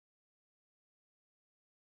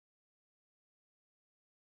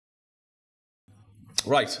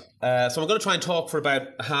Right. So I'm going to try and talk for about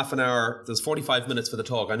half an hour. There's 45 minutes for the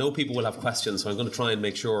talk. I know people will have questions, so I'm going to try and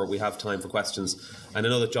make sure we have time for questions. And I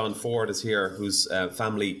know that John Ford is here, whose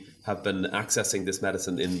family have been accessing this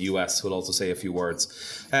medicine in the US, who will also say a few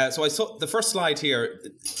words. So I saw the first slide here.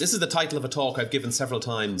 This is the title of a talk I've given several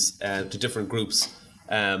times to different groups.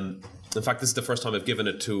 In fact, this is the first time I've given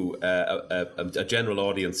it to a general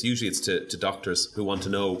audience. Usually it's to doctors who want to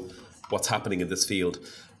know what's happening in this field.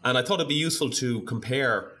 And I thought it'd be useful to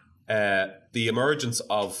compare the emergence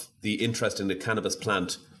of the interest in the cannabis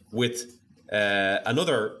plant with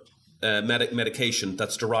another medication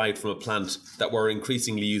that's derived from a plant that we're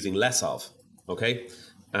increasingly using less of. Okay?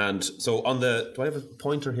 And so on the... Do I have a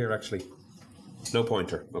pointer here, actually? No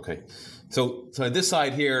pointer. Okay. So on this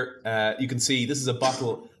side here, you can see this is a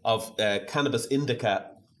bottle of cannabis indica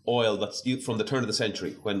oil that's from the turn of the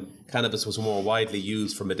century, when cannabis was more widely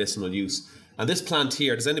used for medicinal use. And this plant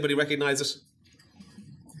here, does anybody recognise it?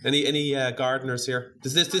 Any gardeners here?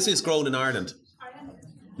 This is grown in Ireland?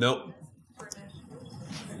 No.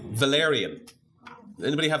 Valerian.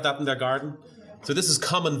 Anybody have that in their garden? So this is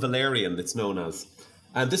common valerian, it's known as.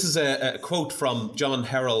 And this is a quote from John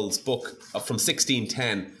Herald's book from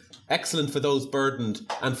 1610. Excellent for those burdened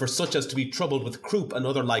and for such as to be troubled with croup and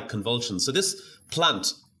other like convulsions. So this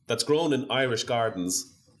plant that's grown in Irish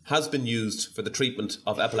gardens has been used for the treatment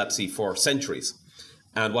of epilepsy for centuries.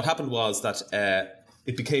 And what happened was that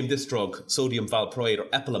it became this drug, sodium valproate, or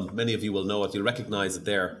Epilum. Many of you will know it, you'll recognise it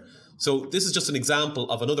there. So this is just an example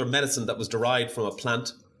of another medicine that was derived from a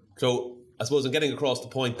plant. So I suppose I'm getting across the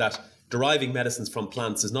point that deriving medicines from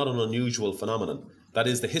plants is not an unusual phenomenon. That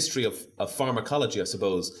is, the history of pharmacology, I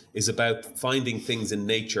suppose, is about finding things in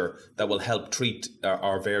nature that will help treat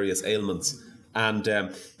our various ailments. And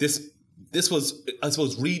this was, I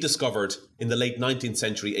suppose, rediscovered in the late 19th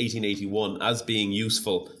century, 1881, as being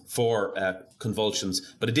useful for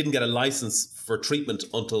convulsions, but it didn't get a license for treatment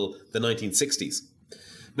until the 1960s.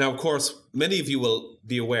 Now, of course, many of you will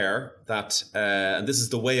be aware that, and this is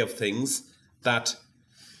the way of things, that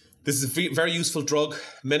this is a very useful drug.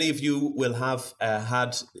 Many of you will have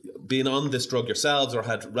been on this drug yourselves or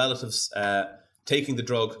had relatives taking the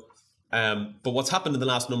drug. But what's happened in the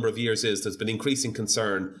last number of years is there's been increasing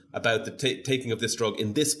concern about the taking of this drug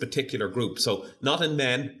in this particular group. So not in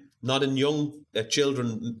men, not in young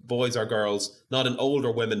children, boys or girls, not in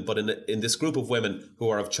older women, but in this group of women who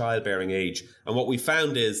are of childbearing age. And what we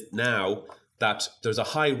found is now that there's a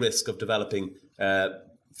high risk of developing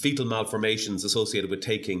fetal malformations associated with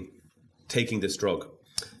taking this drug.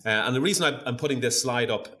 And the reason I'm putting this slide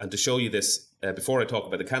up and to show you this before I talk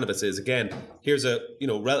about the cannabis is, again, here's a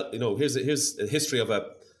here's a history of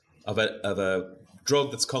a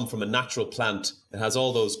drug that's come from a natural plant. It has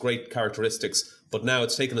all those great characteristics, but now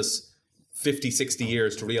it's taken us 50, 60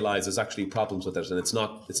 years to realize there's actually problems with it, and it's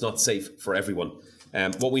not safe for everyone.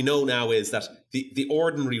 What we know now is that the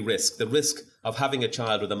ordinary risk, the risk of having a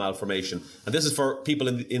child with a malformation, and this is for people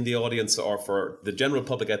in the audience or for the general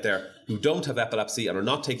public out there who don't have epilepsy and are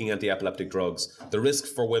not taking anti-epileptic drugs, the risk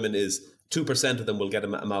for women is 2% of them will get a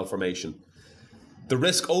malformation. The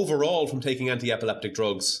risk overall from taking anti-epileptic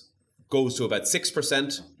drugs goes to about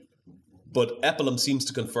 6%, but Epilum seems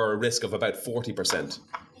to confer a risk of about 40%.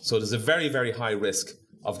 So there's a very, very high risk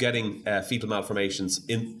of getting fetal malformations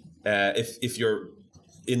if you're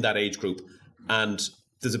in that age group. And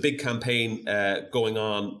there's a big campaign going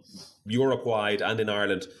on Europe-wide and in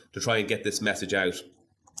Ireland to try and get this message out.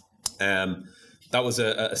 That was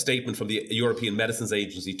a statement from the European Medicines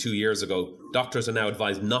Agency 2 years ago. Doctors are now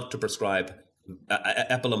advised not to prescribe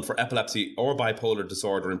Epilum for epilepsy or bipolar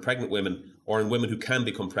disorder in pregnant women or in women who can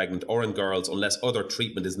become pregnant or in girls unless other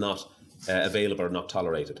treatment is not available or not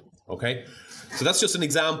tolerated. Okay? So that's just an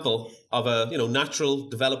example of a natural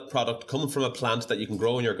developed product coming from a plant that you can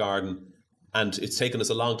grow in your garden, and it's taken us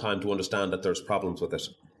a long time to understand that there's problems with it,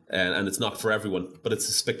 and it's not for everyone, but it's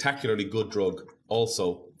a spectacularly good drug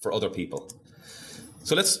also for other people.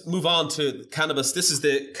 So let's move on to cannabis. This is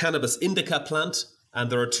the cannabis indica plant, and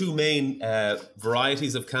there are two main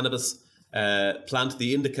varieties of cannabis plant,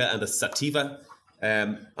 the indica and the sativa.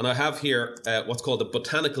 And I have here what's called a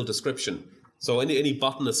botanical description. So any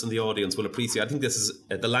botanists in the audience will appreciate. I think this is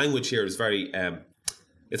the language here is very.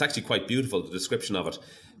 It's actually quite beautiful, the description of it.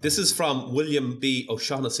 This is from William B.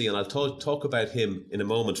 O'Shaughnessy, and I'll talk about him in a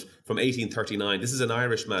moment, from 1839. This is an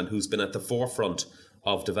Irishman who's been at the forefront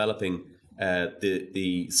of developing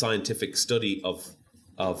the scientific study of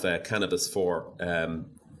cannabis for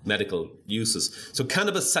medical uses. So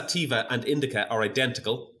cannabis sativa and indica are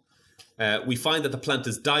identical. We find that the plant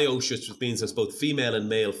is dioecious, which means there's both female and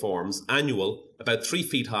male forms, annual, about 3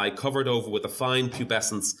 feet high, covered over with a fine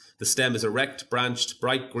pubescence. The stem is erect, branched,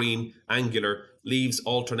 bright green, angular. Leaves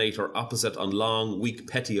alternate or opposite on long, weak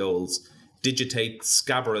petioles. Digitate,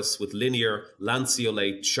 scabrous, with linear,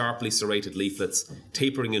 lanceolate, sharply serrated leaflets,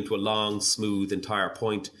 tapering into a long, smooth, entire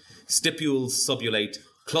point. Stipules subulate,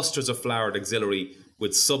 clusters of flowered axillary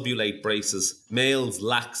with subulate braces. Males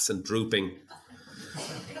lax and drooping,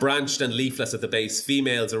 branched and leafless at the base.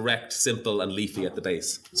 Females erect, simple, and leafy at the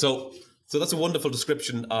base. So that's a wonderful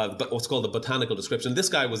description of what's called the botanical description. This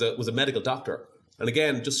guy was a medical doctor. And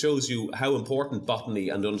again, just shows you how important botany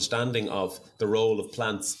and understanding of the role of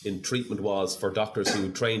plants in treatment was for doctors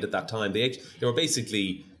who trained at that time. They were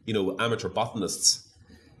basically, amateur botanists.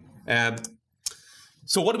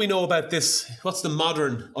 So what do we know about this? What's the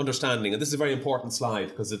modern understanding? And this is a very important slide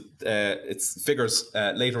because it figures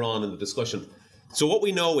later on in the discussion. So what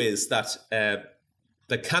we know is that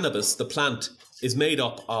the cannabis, the plant, is made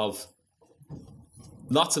up of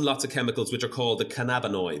lots and lots of chemicals which are called the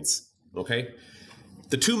cannabinoids. Okay?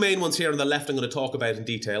 The 2 main ones here on the left I'm going to talk about in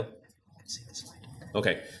detail.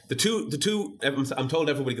 Okay. The two, I'm told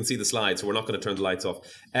everybody can see the slide, so we're not going to turn the lights off.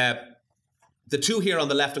 The 2 here on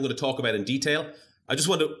the left I'm going to talk about in detail. I just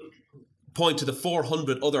want to point to the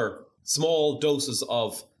 400 other small doses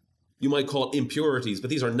of, you might call impurities, but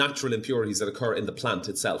these are natural impurities that occur in the plant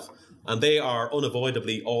itself. And they are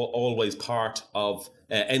unavoidably always part of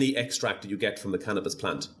any extract that you get from the cannabis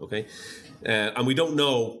plant. Okay. And we don't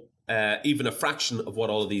know even a fraction of what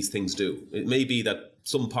all of these things do. It may be that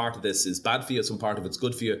some part of this is bad for you, some part of it's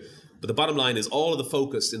good for you, but the bottom line is all of the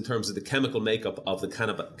focus in terms of the chemical makeup of the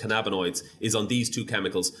cannabinoids is on these 2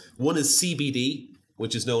 chemicals. One is CBD,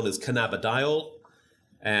 which is known as cannabidiol,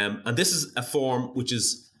 and this is a form which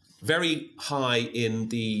is very high in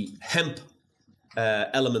the hemp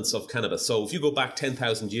elements of cannabis. So if you go back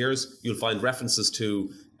 10,000 years, you'll find references to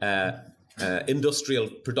industrial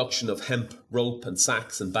production of hemp rope and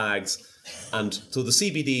sacks and bags. And so the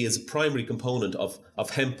CBD is a primary component of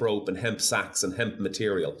hemp rope and hemp sacks and hemp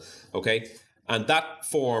material. Okay. And that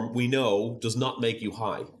form, we know, does not make you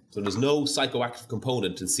high. So there's no psychoactive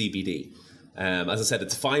component in CBD. As I said,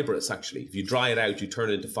 it's fibrous, actually. If you dry it out, you turn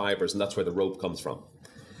it into fibers, and that's where the rope comes from.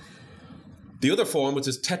 The other form, which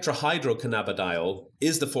is tetrahydrocannabidiol,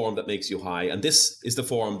 is the form that makes you high. And this is the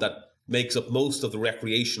form that makes up most of the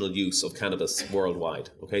recreational use of cannabis worldwide.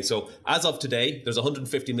 Okay, so as of today, there's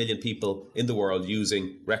 150 million people in the world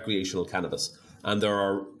using recreational cannabis. And there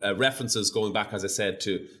are references going back, as I said,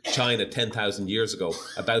 to China 10,000 years ago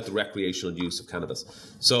about the recreational use of cannabis.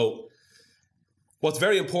 So what's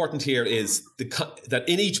very important here is that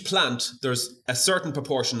in each plant, there's a certain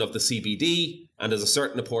proportion of the CBD and there's a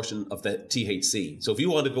certain proportion of the THC. So if you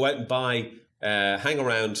want to go out and buy hang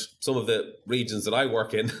around some of the regions that I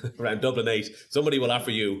work in, around Dublin 8, somebody will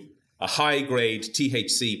offer you a high-grade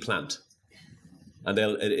THC plant. And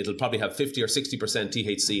it'll probably have 50 or 60%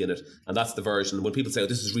 THC in it. And that's the version. When people say, oh,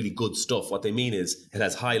 this is really good stuff, what they mean is it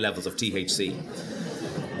has high levels of THC.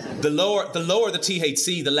 The lower the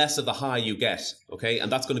THC, the less of the high you get. Okay,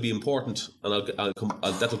 and that's going to be important. And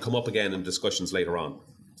that'll come up again in discussions later on.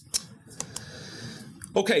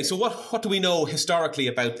 Okay, so what do we know historically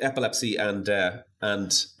about epilepsy and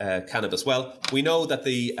cannabis? Well, we know that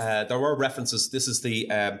there were references. This is the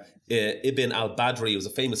Ibn al-Badri, who was a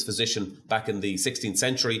famous physician back in the 16th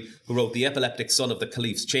century, who wrote, the epileptic son of the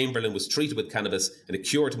Caliph's Chamberlain was treated with cannabis and it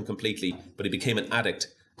cured him completely, but he became an addict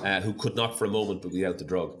who could not for a moment be without the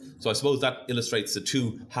drug. So I suppose that illustrates the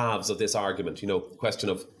 2 halves of this argument, question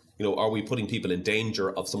of, are we putting people in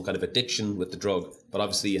danger of some kind of addiction with the drug? But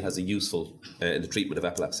obviously it has a useful in the treatment of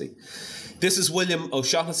epilepsy. This is William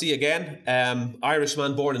O'Shaughnessy again,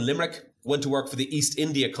 Irishman born in Limerick, went to work for the East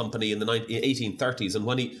India Company in the 1830s. And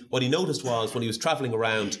what he noticed was when he was travelling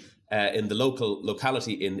around in the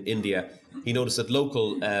locality in India, he noticed that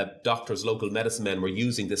local doctors, local medicine men were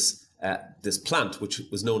using this plant, which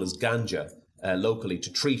was known as ganja locally,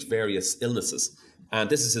 to treat various illnesses. And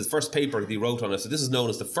this is his first paper that he wrote on it. So this is known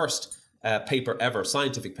as the first paper ever,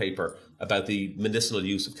 scientific paper, about the medicinal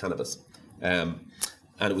use of cannabis. And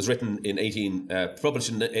it was written published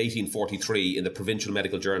in 1843 in the Provincial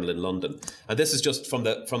Medical Journal in London. And this is just from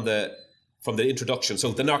the introduction.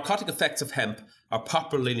 So the narcotic effects of hemp are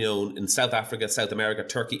popularly known in South Africa, South America,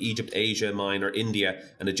 Turkey, Egypt, Asia Minor, India,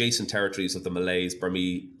 and adjacent territories of the Malays,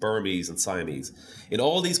 Burmese, and Siamese. In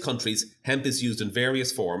all these countries, hemp is used in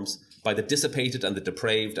various forms by the dissipated and the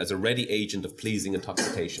depraved as a ready agent of pleasing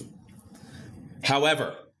intoxication.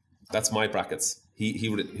 However, that's my brackets, he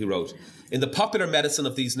wrote, in the popular medicine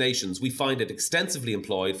of these nations, we find it extensively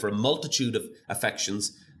employed for a multitude of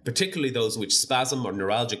affections, particularly those in which spasm or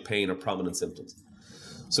neuralgic pain are prominent symptoms.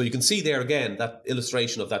 So you can see there again that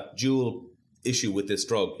illustration of that dual issue with this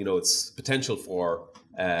drug. You know, its potential for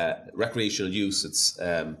recreational use,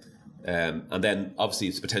 and then obviously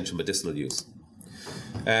its potential medicinal use.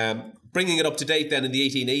 Bringing it up to date then in the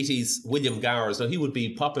 1880s, William Gowers, now he would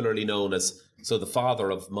be popularly known as the father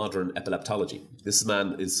of modern epileptology. This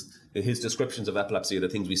man his descriptions of epilepsy are the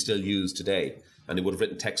things we still use today, and he would have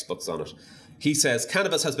written textbooks on it. He says,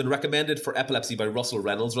 cannabis has been recommended for epilepsy by Russell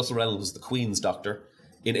Reynolds. Russell Reynolds was the Queen's doctor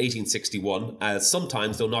in 1861, as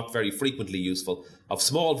sometimes, though not very frequently useful, of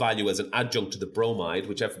small value as an adjunct to the bromide,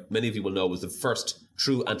 which many of you will know was the first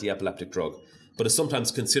true anti-epileptic drug, but is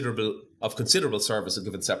sometimes of considerable service and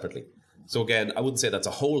given separately. So again, I wouldn't say that's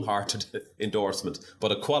a wholehearted endorsement,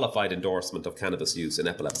 but a qualified endorsement of cannabis use in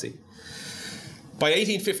epilepsy. By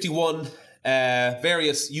 1851,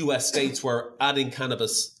 various US states were adding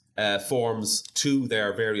cannabis forms to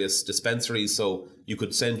their various dispensaries, so you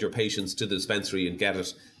could send your patients to the dispensary and get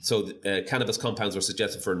it. So cannabis compounds were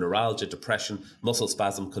suggested for neuralgia, depression, muscle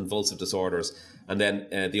spasm, convulsive disorders. And then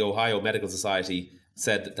the Ohio Medical Society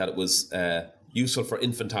said that it was useful for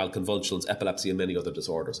infantile convulsions, epilepsy, and many other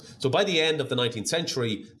disorders. So by the end of the 19th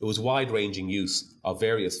century, there was wide-ranging use of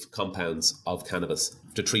various compounds of cannabis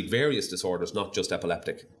to treat various disorders, not just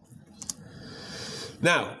epileptic.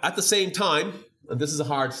 Now, at the same time, and this is a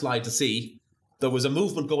hard slide to see, there was a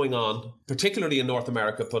movement going on, particularly in North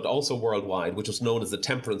America, but also worldwide, which was known as the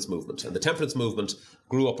temperance movement. And the temperance movement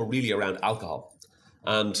grew up really around alcohol.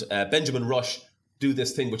 And Benjamin Rush do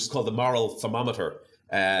this thing which is called the moral thermometer.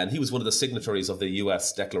 And he was one of the signatories of the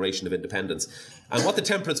US Declaration of Independence. And what the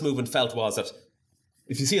temperance movement felt was that,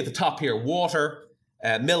 if you see at the top here, water,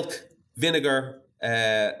 milk, vinegar,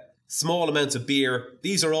 small amounts of beer,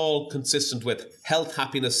 these are all consistent with health,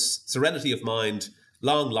 happiness, serenity of mind,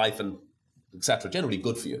 long life, and etc. Generally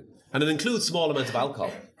good for you. And it includes small amounts of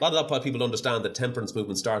alcohol. A lot of that people understand that temperance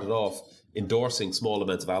movement started off endorsing small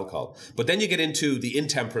amounts of alcohol. But then you get into the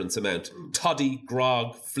intemperance amount. Toddy,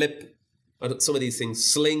 grog, flip, some of these things,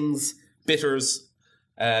 slings, bitters.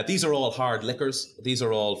 These are all hard liquors. These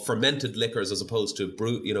are all fermented liquors as opposed to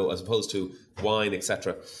as opposed to wine,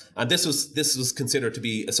 etc. And this was considered to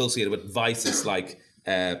be associated with vices like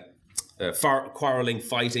quarreling,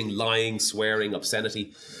 fighting, lying, swearing,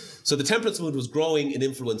 obscenity. So the temperance movement was growing in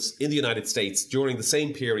influence in the United States during the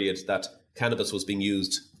same period that cannabis was being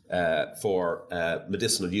used for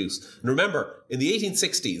medicinal use. And remember, in the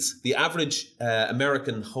 1860s, the average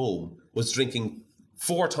American home was drinking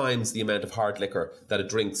 4 times the amount of hard liquor that it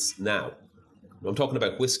drinks now. I'm talking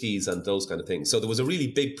about whiskies and those kind of things. So there was a really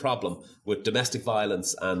big problem with domestic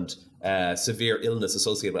violence and severe illness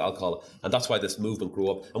associated with alcohol. And that's why this movement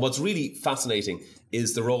grew up. And what's really fascinating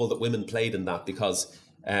is the role that women played in that, because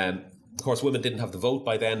of course, women didn't have the vote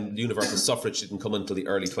by then. Universal suffrage didn't come until the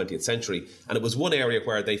early 20th century. And it was one area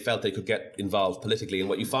where they felt they could get involved politically. And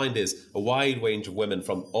what you find is a wide range of women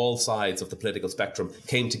from all sides of the political spectrum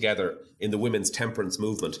came together in the women's temperance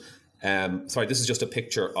movement. Sorry, this is just a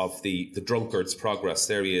picture of the drunkard's progress.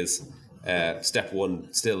 There he is, step 1,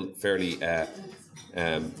 still fairly,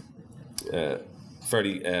 an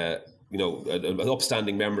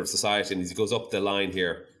upstanding member of society. And as he goes up the line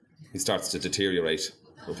here, he starts to deteriorate.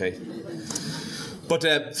 Okay, but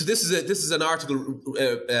so this is an article,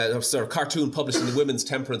 sort of cartoon published in the women's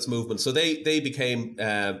temperance movement. So they became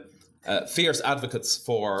fierce advocates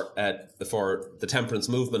for the temperance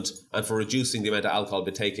movement and for reducing the amount of alcohol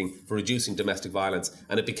they're taking, for reducing domestic violence,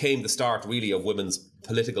 and it became the start really of women's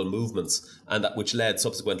political movements, and that which led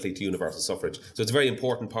subsequently to universal suffrage. So it's a very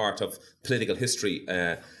important part of political history.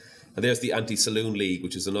 And there's the Anti-Saloon League,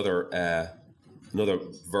 which is another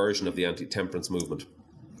version of the anti-temperance movement.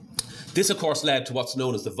 This, of course, led to what's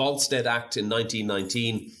known as the Volstead Act in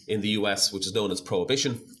 1919 in the US, which is known as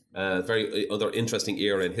Prohibition. Very other interesting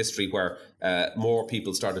era in history where more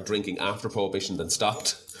people started drinking after Prohibition than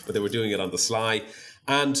stopped, but they were doing it on the sly.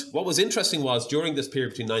 And what was interesting was during this period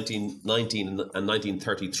between 1919 and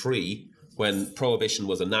 1933, when Prohibition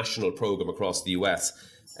was a national program across the US.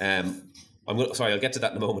 I'll get to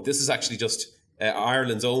that in a moment. This is actually just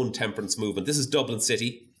Ireland's own temperance movement. This is Dublin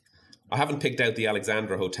City. I haven't picked out the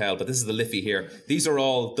Alexandra Hotel, but this is the Liffey here. These are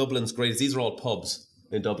all Dublin's greatest. These are all pubs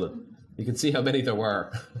in Dublin. You can see how many there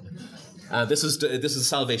were. This is a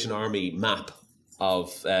Salvation Army map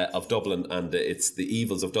of Dublin, and it's the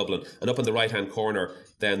evils of Dublin. And up in the right-hand corner,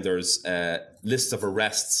 then there's lists of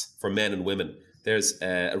arrests for men and women. There's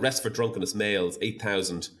arrests for drunkenness, males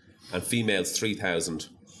 8,000, and females 3,000.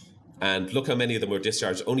 And look how many of them were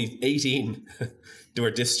discharged. Only 18 were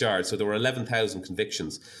discharged, so there were 11,000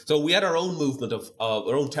 convictions. So we had our own movement of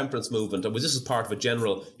our own temperance movement, and this is part of a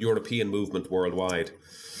general European movement worldwide.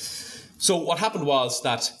 So what happened was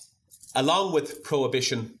that, along with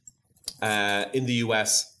prohibition in the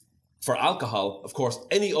US for alcohol, of course,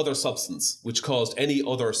 any other substance which caused any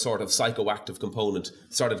other sort of psychoactive component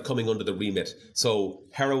started coming under the remit. So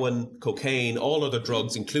heroin, cocaine, all other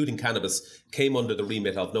drugs, including cannabis, came under the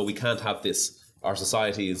remit of, no, we can't have this. Our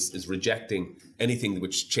society is rejecting anything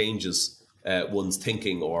which changes one's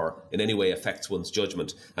thinking or in any way affects one's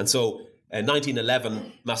judgment. And so in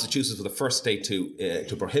 1911, Massachusetts was the first state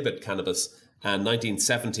to prohibit cannabis, and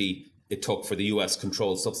 1970 it took for the US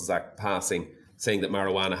Controlled Substances Act passing, saying that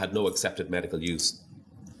marijuana had no accepted medical use.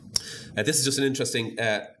 This is just an interesting...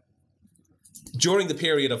 during the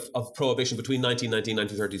period of prohibition between 1919 and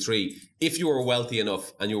 1933, if you were wealthy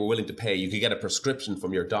enough and you were willing to pay, you could get a prescription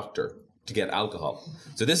from your doctor to get alcohol.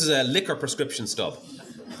 So this is a liquor prescription stub.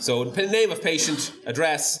 So name of patient,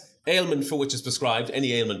 address, ailment for which is prescribed,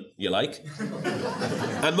 any ailment you like.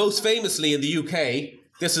 And most famously in the UK,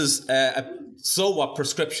 this is a somewhat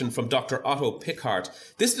prescription from Dr. Otto Pickard.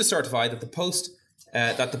 This is to certify that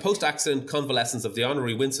the post-accident convalescence of the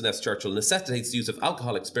Honorary Winston S. Churchill necessitates the use of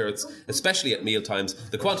alcoholic spirits, especially at mealtimes.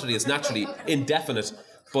 The quantity is naturally indefinite,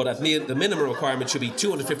 but at the minimum requirement should be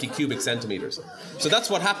 250 cubic centimetres. So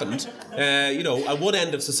that's what happened. At one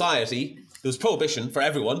end of society, there was prohibition for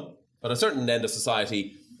everyone, but at a certain end of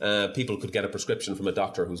society, people could get a prescription from a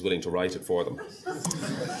doctor who's willing to write it for them.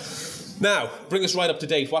 Now, bring us right up to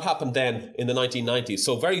date. What happened then in the 1990s?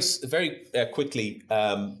 So very quickly,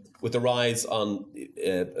 with the rise on,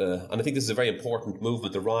 and I think this is a very important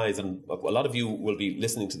movement, the rise, and a lot of you will be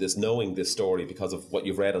listening to this knowing this story because of what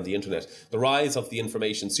you've read on the internet. The rise of the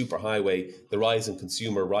information superhighway, the rise in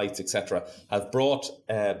consumer rights, etc., have brought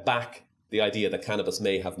back the idea that cannabis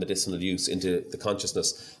may have medicinal use into the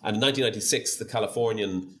consciousness. And in 1996, the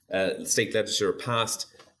Californian state legislature passed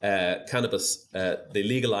cannabis, they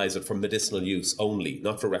legalized it for medicinal use only,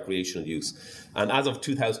 not for recreational use. And as of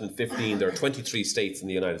 2015, there are 23 states in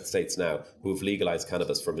the United States now who have legalized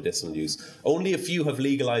cannabis for medicinal use. Only a few have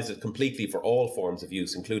legalized it completely for all forms of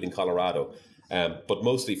use, including Colorado, but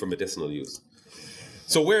mostly for medicinal use.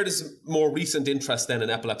 So where does more recent interest then in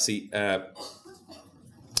epilepsy?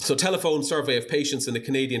 So telephone survey of patients in the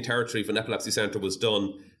Canadian territory of an epilepsy centre was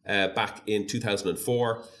done back in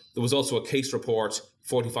 2004. There was also a case report.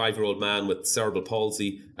 45-year-old man with cerebral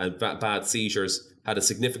palsy and bad seizures had a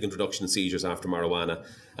significant reduction in seizures after marijuana.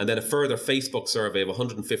 And then a further Facebook survey of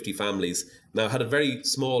 150 families now had a very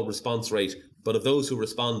small response rate, but of those who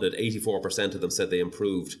responded, 84% of them said they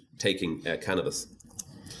improved taking cannabis.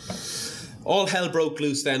 All hell broke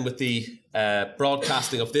loose then with the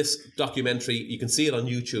broadcasting of this documentary. You can see it on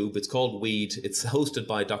YouTube. It's called Weed. It's hosted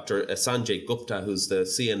by Dr. Sanjay Gupta, who's the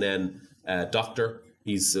CNN doctor.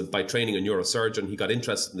 He's by training a neurosurgeon. He got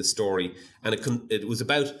interested in this story, and it was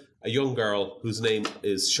about a young girl whose name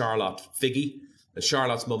is Charlotte Figge.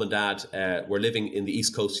 Charlotte's mum and dad were living in the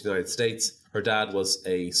east coast of the United States. Her dad was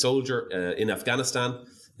a soldier in Afghanistan.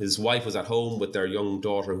 His wife was at home with their young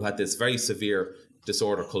daughter who had this very severe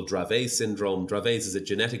disorder called Dravet syndrome. Dravet is a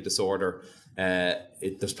genetic disorder.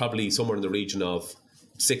 There's probably somewhere in the region of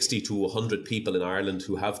 60 to 100 people in Ireland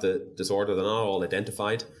who have the disorder. They're not all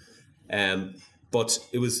identified. But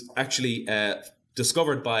it was actually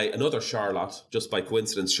discovered by another Charlotte, just by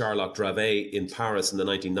coincidence, Charlotte Dravet in Paris in the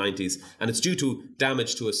 1990s. And it's due to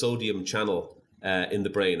damage to a sodium channel in the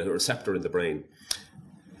brain, a receptor in the brain.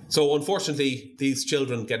 So unfortunately, these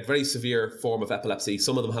children get very severe form of epilepsy.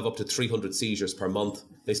 Some of them have up to 300 seizures per month.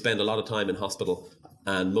 They spend a lot of time in hospital,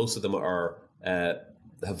 and most of them are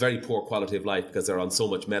have very poor quality of life because they're on so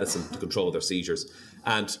much medicine to control their seizures.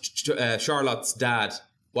 And Charlotte's dad,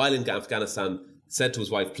 while in Afghanistan, said to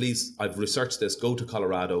his wife, please, I've researched this, go to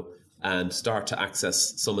Colorado and start to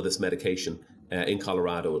access some of this medication in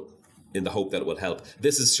Colorado in the hope that it will help.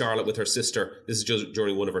 This is Charlotte with her sister. This is just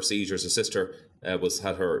during one of her seizures. Her sister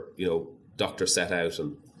had her, doctor set out.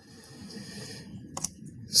 And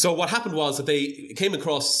so what happened was that they came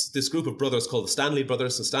across this group of brothers called the Stanley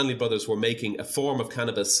Brothers. The Stanley Brothers were making a form of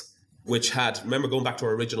cannabis which had, remember going back to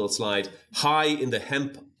our original slide, high in the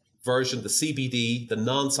hemp version, the CBD, the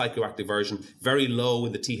non-psychoactive version, very low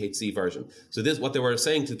in the THC version. So this, what they were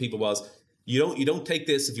saying to the people was, you don't take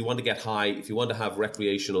this if you want to get high, if you want to have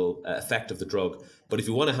recreational effect of the drug, but if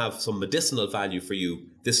you want to have some medicinal value for you,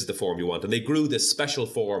 this is the form you want. And they grew this special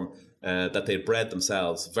form that they bred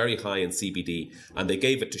themselves, very high in CBD, and they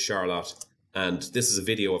gave it to Charlotte. And this is a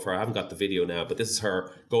video of her. I haven't got the video now, but this is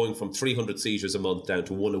her going from 300 seizures a month down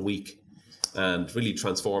to 1 a week, and really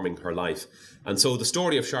transforming her life. And so the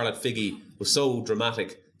story of Charlotte Figge was so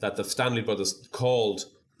dramatic that the Stanley Brothers called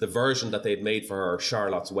the version that they had made for her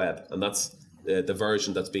Charlotte's Web. And that's the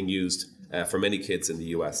version that's being used for many kids in the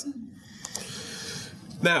US.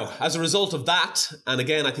 Now, as a result of that, and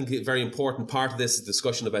again, I think a very important part of this is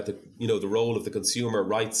discussion about the, the role of the consumer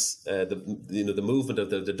rights, the movement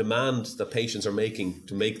of the demand that patients are making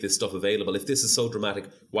to make this stuff available. If this is so dramatic,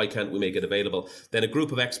 why can't we make it available? Then a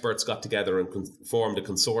group of experts got together and formed a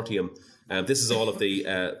consortium. This is all of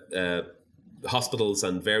the hospitals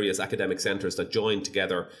and various academic centres that joined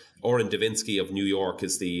together. Oren Davinsky of New York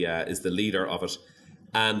is the leader of it.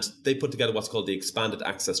 And they put together what's called the expanded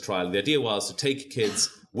access trial. The idea was to take kids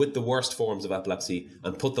with the worst forms of epilepsy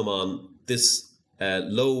and put them on this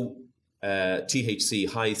low THC,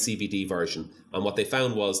 high CBD version. And what they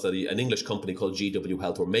found was that an English company called GW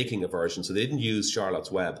Health were making a version. So they didn't use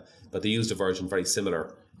Charlotte's Web, but they used a version very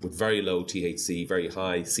similar with very low THC, very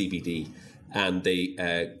high CBD. And they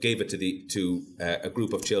gave it to a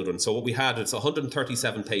group of children. So what we had is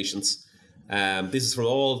 137 patients. This is from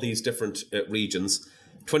all these different regions.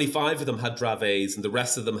 25 of them had Dravet's, and the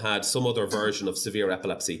rest of them had some other version of severe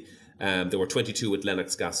epilepsy. There were 22 with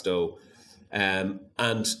Lennox-Gastaut. And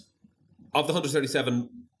of the 137,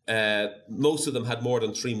 most of them had more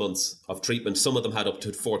than 3 months of treatment. Some of them had up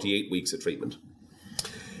to 48 weeks of treatment.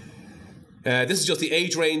 This is just the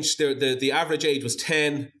age range. The average age was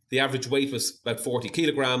 10. The average weight was about 40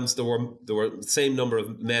 kilograms. There were the same number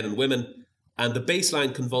of men and women. And the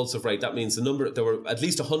baseline convulsive rate, that means there were at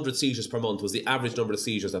least 100 seizures per month was the average number of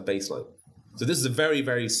seizures at baseline. So this is a very,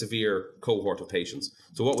 very severe cohort of patients.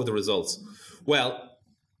 So what were the results? Well,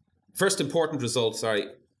 first important result, sorry.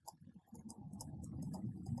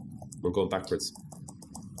 We're going backwards.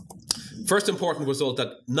 First important result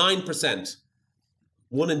that 9%,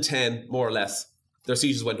 1 in 10 more or less, their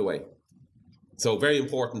seizures went away. So very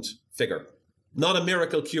important figure. Not a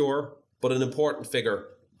miracle cure, but an important figure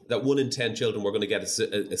that 1 in 10 children were going to get a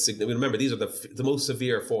significant. Remember, these are the most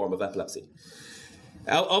severe form of epilepsy.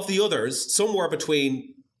 Of the others, somewhere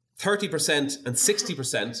between 30% and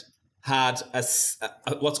 60% had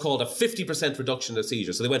what's called a 50% reduction in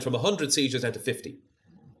seizures. So they went from 100 seizures down to 50.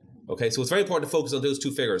 Okay, so it's very important to focus on those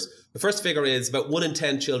two figures. The first figure is about 1 in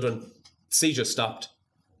 10 children, seizures stopped.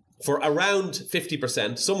 For around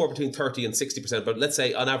 50%, somewhere between 30 and 60%, but let's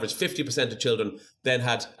say on average 50% of children then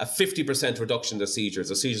had a 50% reduction in their seizures.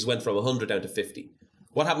 The seizures went from 100 down to 50.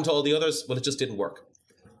 What happened to all the others? Well, it just didn't work.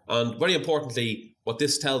 And very importantly, what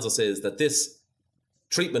this tells us is that this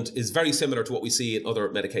treatment is very similar to what we see in other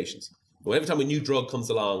medications. Well, every time a new drug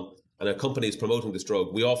comes along and a company is promoting this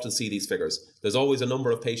drug, we often see these figures. There's always a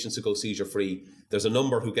number of patients who go seizure-free. There's a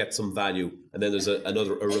number who get some value, and then there's a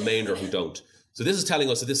remainder who don't. So this is telling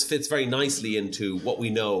us that this fits very nicely into what we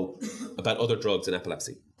know about other drugs in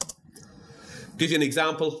epilepsy. Give you an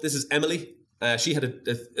example. This is Emily. She had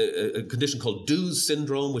a condition called Douze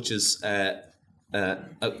syndrome, which is as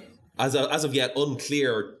of yet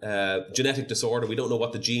unclear genetic disorder. We don't know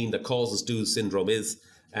what the gene that causes Douze syndrome is.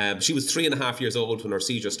 She was 3.5 years old when her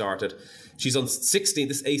seizure started. She's on 16,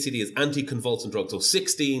 this ACD is anticonvulsant drugs, so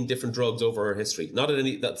 16 different drugs over her history. Not at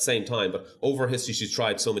the same time, but over her history she's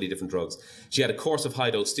tried so many different drugs. She had a course of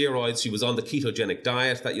high-dose steroids. She was on the ketogenic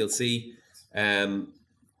diet that you'll see. What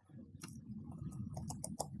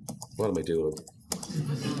am I doing?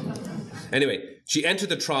 Anyway, she entered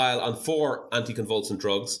the trial on 4 anticonvulsant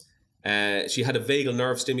drugs. She had a vagal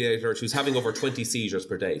nerve stimulator. She was having over 20 seizures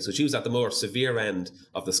per day. So she was at the more severe end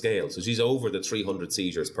of the scale. So she's over the 300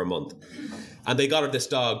 seizures per month. And they got her this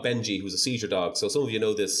dog, Benji, who's a seizure dog. So some of you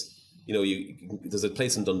know this. There's a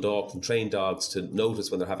place in Dundalk and train dogs to notice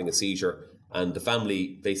when they're having a seizure. And the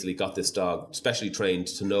family basically got this dog specially trained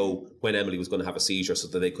to know when Emily was going to have a seizure so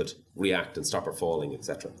that they could react and stop her falling,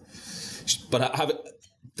 etc. But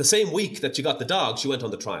the same week that she got the dog, she went on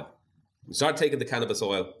the trial. She started taking the cannabis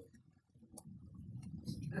oil.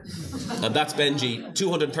 And that's Benji,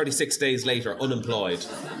 236 days later, unemployed.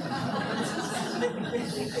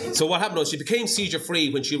 So what happened was she became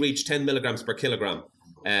seizure-free when she reached 10 milligrams per kilogram,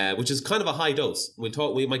 which is kind of a high dose.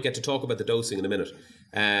 We might get to talk about the dosing in a minute.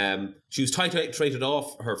 She was titrated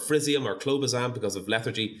off her frisium or clobazam because of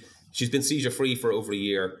lethargy. She's been seizure-free for over a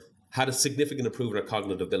year, had a significant improvement in her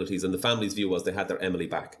cognitive abilities, and the family's view was they had their Emily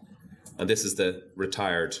back. And this is the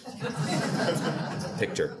retired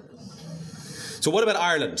picture. So what about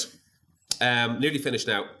Ireland? Nearly finished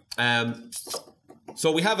now.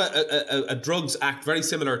 So we have a Drugs Act very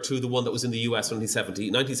similar to the one that was in the US in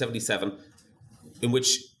 1977, in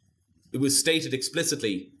which it was stated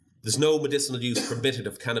explicitly there's no medicinal use permitted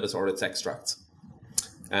of cannabis or its extracts.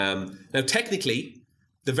 Now, technically,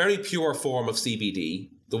 the very pure form of CBD,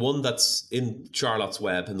 the one that's in Charlotte's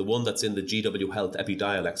Web and the one that's in the GW Health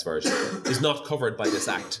Epidiolex version, is not covered by this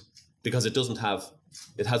act because it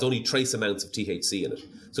has only trace amounts of THC in it.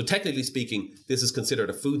 So technically speaking, this is considered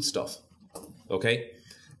a foodstuff, okay?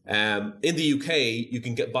 In the UK, you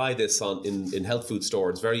can buy this in health food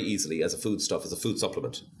stores very easily as a foodstuff, as a food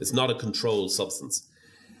supplement. It's not a controlled substance.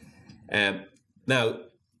 Now,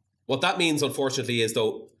 what that means, unfortunately, is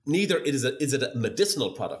though neither is it a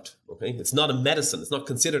medicinal product. Okay, it's not a medicine. It's not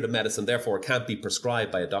considered a medicine. Therefore, it can't be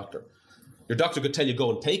prescribed by a doctor. Your doctor could tell you go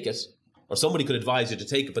and take it, or somebody could advise you to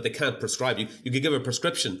take it, but they can't prescribe you. You could give a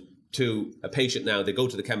prescription to a patient now. They go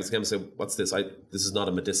to the chemist. The chemist say, "What's this? This is not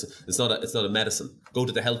a medicine. It's not a medicine. Go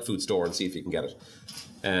to the health food store and see if you can get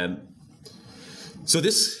it." So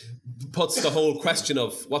this puts the whole question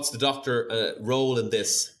of what's the doctor role in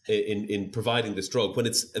this, in providing this drug when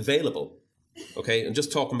it's available. Okay, and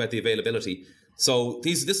just talking about the availability. So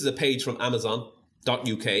this is a page from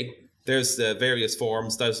Amazon.uk. There's various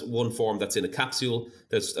forms. There's one form that's in a capsule.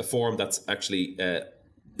 There's a form that's actually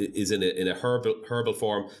is in a herbal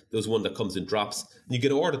form. There's one that comes in drops. And you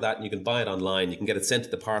can order that and you can buy it online. You can get it sent to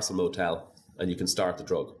the parcel motel and you can start the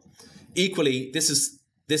drug. Equally, this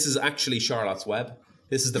is actually Charlotte's Web.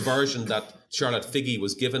 This is the version that Charlotte Figge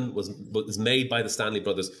was given, was made by the Stanley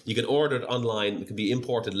brothers. You can order it online. It can be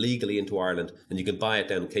imported legally into Ireland and you can buy it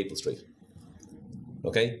down Capel Street.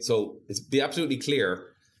 Okay, so it's be absolutely clear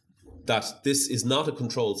that this is not a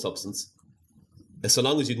controlled substance. So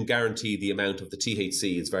long as you can guarantee the amount of the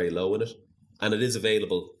THC is very low in it, and it is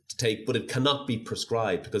available to take, but it cannot be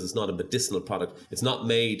prescribed because it's not a medicinal product. It's not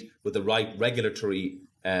made with the right regulatory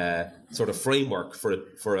sort of framework for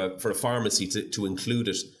a pharmacy to include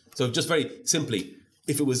it. So just very simply,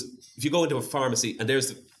 if you go into a pharmacy and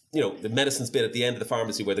there's the medicines bit at the end of the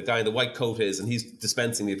pharmacy where the guy in the white coat is and he's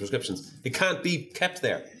dispensing the prescriptions, it can't be kept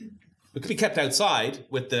there. It could be kept outside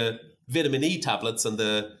with the vitamin E tablets and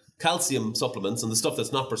the calcium supplements and the stuff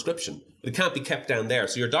that's not prescription. But it can't be kept down there.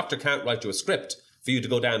 So your doctor can't write you a script for you to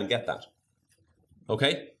go down and get that.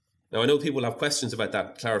 Okay? Now, I know people have questions about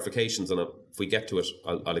that, clarifications, and if we get to it,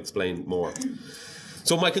 I'll explain more.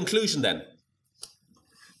 So my conclusion then.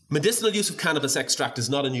 Medicinal use of cannabis extract is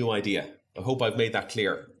not a new idea. I hope I've made that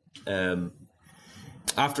clear.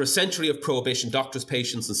 After a century of prohibition, doctors,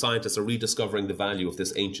 patients and scientists are rediscovering the value of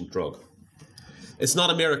this ancient drug. It's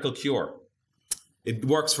not a miracle cure. It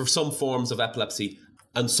works for some forms of epilepsy,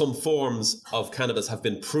 and some forms of cannabis have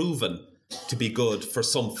been proven to be good for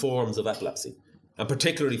some forms of epilepsy, and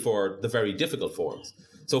particularly for the very difficult forms.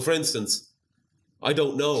 So for instance, I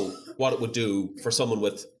don't know what it would do for someone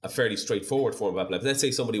with a fairly straightforward form of epilepsy. Let's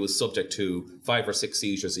say somebody was subject to 5 or 6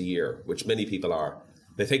 seizures a year, which many people are.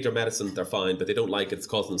 They take their medicine, they're fine, but they don't like it, it's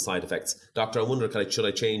causing them side effects. Doctor, I wonder, should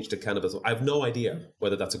I change to cannabis? I have no idea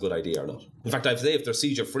whether that's a good idea or not. In fact, I'd say if they're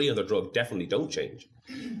seizure-free on their drug, definitely don't change.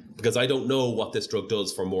 Because I don't know what this drug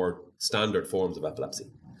does for more standard forms of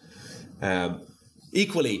epilepsy.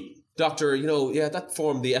 Equally, doctor, that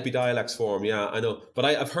form, the Epidiolex form, yeah, I know. But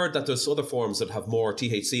I've heard that there's other forms that have more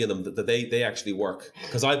THC in them, that they actually work.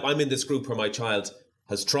 Because I'm in this group where my child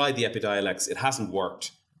has tried the Epidiolex, it hasn't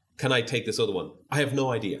worked. Can I take this other one? I have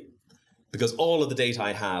no idea, because all of the data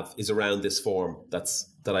I have is around this form that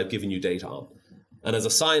I've given you data on. And as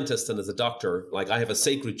a scientist and as a doctor, I have a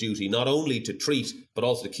sacred duty not only to treat, but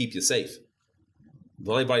also to keep you safe.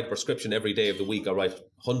 When I write a prescription every day of the week, I write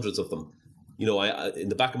hundreds of them. In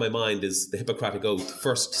the back of my mind is the Hippocratic Oath,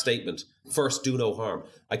 first statement, first do no harm.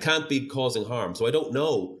 I can't be causing harm, so I don't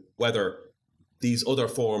know whether these other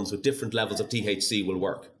forms with different levels of THC will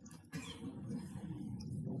work.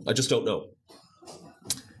 I just don't know.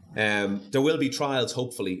 There will be trials,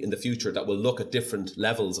 hopefully, in the future that will look at different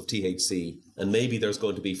levels of THC. And maybe there's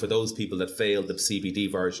going to be, for those people that failed the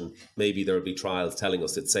CBD version, maybe there will be trials telling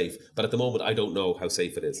us it's safe. But at the moment, I don't know how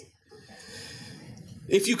safe it is.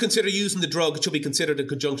 If you consider using the drug, it should be considered in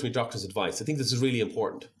conjunction with doctor's advice. I think this is really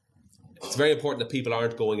important. It's very important that people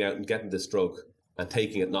aren't going out and getting this drug and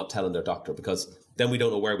taking it, not telling their doctor, because then we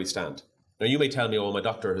don't know where we stand. Now, you may tell me, my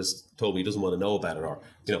doctor has told me he doesn't want to know about it, or,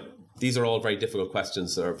 these are all very difficult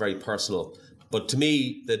questions that are very personal. But to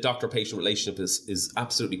me, the doctor-patient relationship is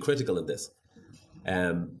absolutely critical in this.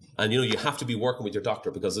 And, you have to be working with your doctor,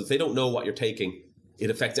 because if they don't know what you're taking, it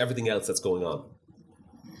affects everything else that's going on.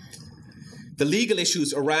 The legal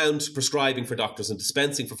issues around prescribing for doctors and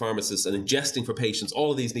dispensing for pharmacists and ingesting for patients, all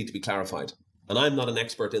of these need to be clarified. And I'm not an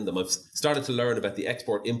expert in them. I've started to learn about the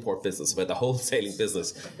export-import business, about the wholesaling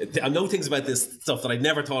business. I know things about this stuff that I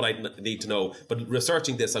never thought I'd need to know, but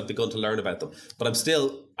researching this, I've begun to learn about them. But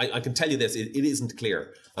I can tell you this, it isn't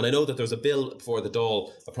clear. And I know that there's a bill before the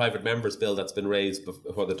Dáil, a private member's bill that's been raised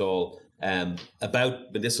before the Dáil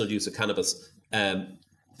about medicinal use of cannabis.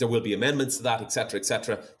 There will be amendments to that,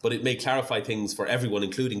 etc., but it may clarify things for everyone,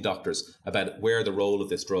 including doctors, about where the role of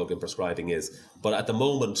this drug in prescribing is. But at the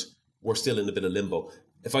moment, we're still in a bit of limbo.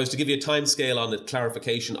 if I was to give you a time scale on it,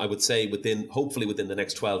 clarification, I would say hopefully within the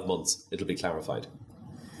next 12 months, it'll be clarified.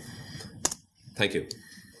 Thank you.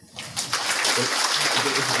 Well,